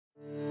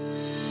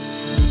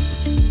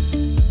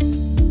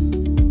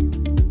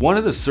One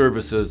of the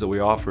services that we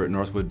offer at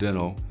Northwood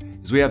Dental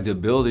is we have the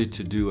ability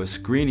to do a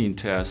screening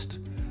test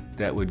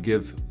that would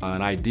give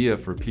an idea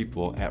for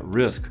people at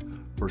risk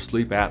for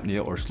sleep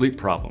apnea or sleep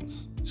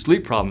problems.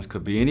 Sleep problems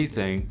could be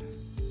anything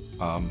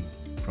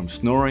from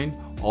snoring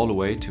all the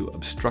way to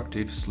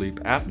obstructive sleep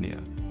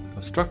apnea.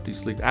 Obstructive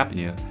sleep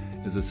apnea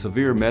is a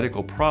severe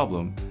medical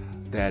problem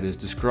that is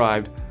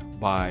described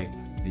by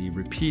the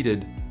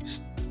repeated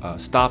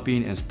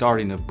stopping and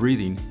starting of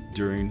breathing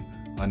during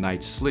a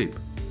night's sleep.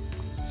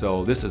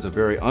 So this is a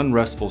very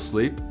unrestful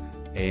sleep,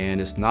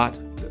 and it's not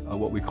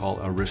what we call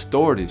a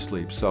restorative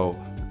sleep. So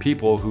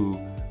people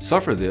who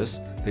suffer this,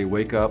 they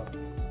wake up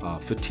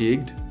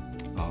fatigued,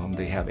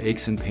 they have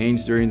aches and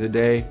pains during the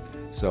day,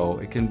 so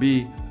it can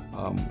be,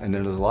 and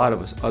there's a lot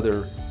of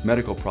other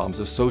medical problems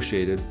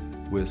associated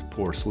with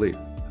poor sleep.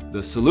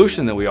 The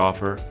solution that we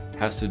offer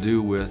has to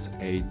do with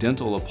a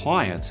dental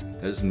appliance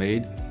that is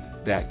made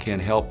that can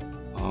help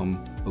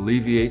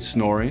alleviate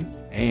snoring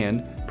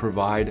and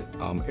provide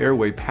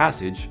airway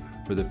passage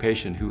for the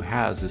patient who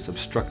has this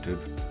obstructive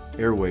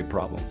airway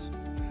problems.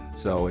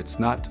 So it's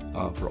not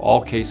for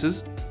all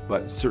cases,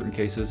 but in certain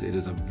cases it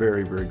is a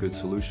very, very good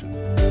solution.